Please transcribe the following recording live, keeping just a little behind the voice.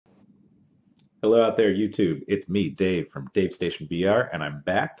Hello out there, YouTube. It's me, Dave from Davestation VR, and I'm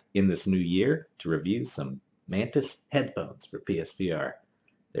back in this new year to review some Mantis headphones for PSVR.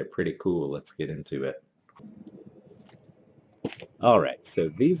 They're pretty cool. Let's get into it. Alright,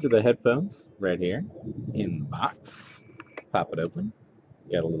 so these are the headphones right here in the box. Pop it open.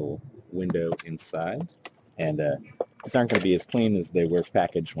 Got a little window inside. And these aren't going to be as clean as they were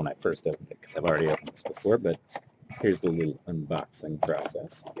packaged when I first opened it, because I've already opened this before, but here's the little unboxing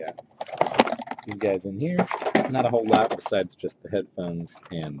process. You got these guys in here. Not a whole lot besides just the headphones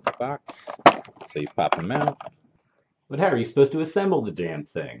and the box. So you pop them out. But how are you supposed to assemble the damn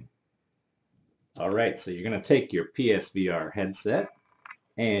thing? Alright, so you're going to take your PSVR headset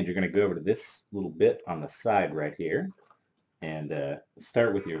and you're going to go over to this little bit on the side right here and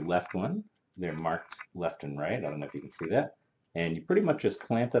start with your left one. They're marked left and right. I don't know if you can see that. And you pretty much just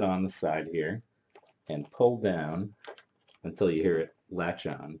clamp it on the side here and pull down until you hear it latch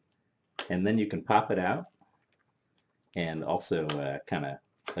on. And then you can pop it out and also kind of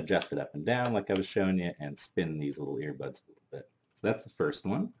adjust it up and down like I was showing you and spin these little earbuds a little bit. So that's the first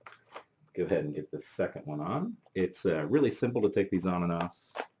one. Go ahead and get the second one on. It's really simple to take these on and off,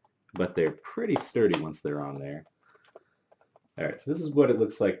 but they're pretty sturdy once they're on there. Alright, so this is what it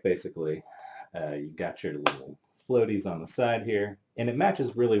looks like basically. You got your little floaties on the side here, and it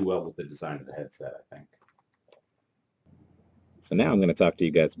matches really well with the design of the headset, I think. So now I'm going to talk to you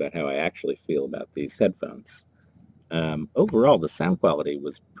guys about how I actually feel about these headphones. Overall, the sound quality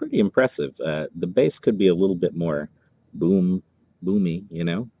was pretty impressive. The bass could be a little bit more boomy, you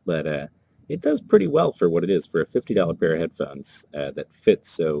know, but it does pretty well for what it is for a $50 pair of headphones that fit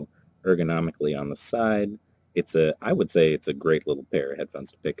so ergonomically on the side. I would say it's a great little pair of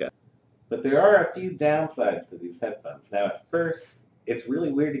headphones to pick up. But there are a few downsides to these headphones. Now, at first, it's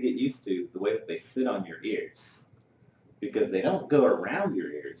really weird to get used to the way that they sit on your ears, because they don't go around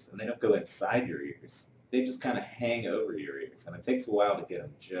your ears and they don't go inside your ears. They just kind of hang over your ears, and it takes a while to get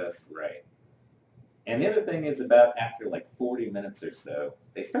them just right. And the other thing is about after like 40 minutes or so,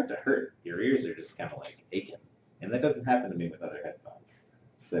 they start to hurt. Your ears are just kind of like aching. And that doesn't happen to me with other headphones.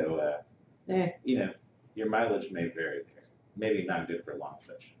 So, you know, your mileage may vary there. Maybe not good for long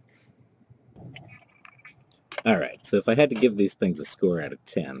sessions. Alright, so if I had to give these things a score out of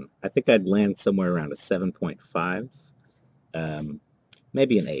 10, I think I'd land somewhere around a 7.5.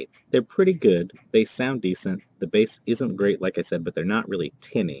 Maybe an 8. They're pretty good. They sound decent. The bass isn't great, like I said, but they're not really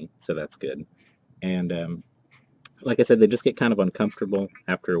tinny, so that's good. And like I said, they just get kind of uncomfortable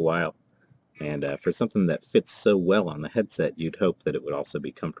after a while. And for something that fits so well on the headset, you'd hope that it would also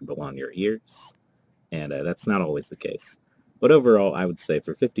be comfortable on your ears. And that's not always the case. But overall, I would say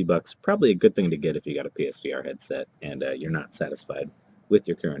for 50 bucks, probably a good thing to get if you got a PSVR headset and you're not satisfied with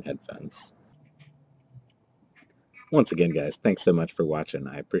your current headphones. Once again, guys, thanks so much for watching.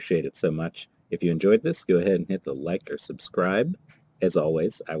 I appreciate it so much. If you enjoyed this, go ahead and hit the like or subscribe. As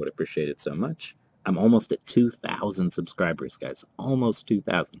always, I would appreciate it so much. I'm almost at 2,000 subscribers, guys. Almost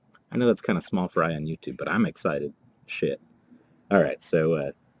 2,000. I know that's kind of small fry on YouTube, but I'm excited. Shit. All right,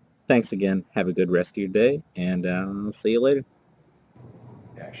 so thanks again. Have a good rest of your day, and I'll see you later.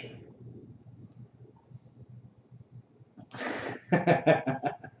 Action.